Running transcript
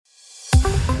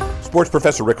Sports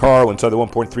professor Rick Horrow inside the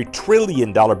 $1.3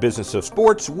 trillion business of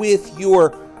sports with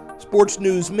your Sports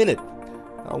News Minute.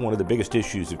 One of the biggest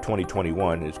issues of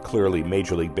 2021 is clearly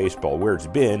Major League Baseball, where it's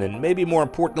been, and maybe more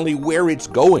importantly, where it's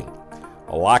going.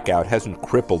 A lockout hasn't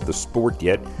crippled the sport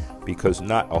yet because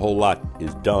not a whole lot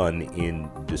is done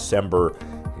in December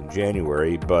and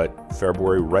January, but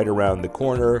February right around the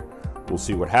corner. We'll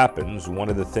see what happens. One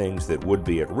of the things that would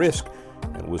be at risk,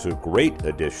 and was a great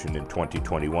addition in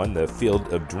 2021, the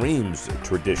Field of Dreams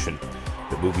tradition.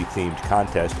 The movie-themed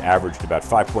contest averaged about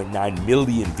 5.9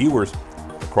 million viewers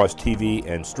across TV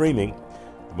and streaming,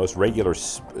 the most regular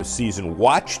season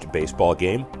watched baseball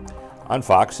game on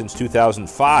Fox since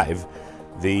 2005.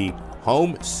 The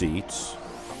home seats,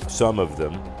 some of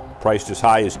them priced as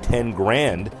high as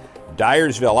 $10,000.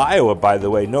 Dyersville, Iowa, by the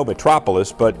way, no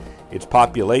metropolis, but its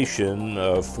population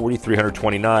of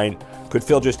 4,329 could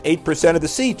fill just 8% of the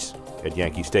seats at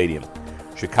Yankee Stadium.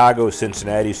 Chicago,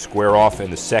 Cincinnati square off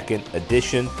in the second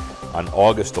edition on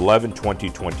August 11,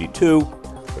 2022.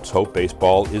 Let's hope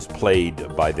baseball is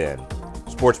played by then.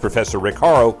 Sports professor Rick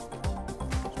Horrow,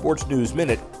 Sports News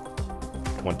Minute,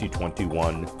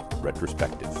 2021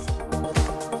 retrospective.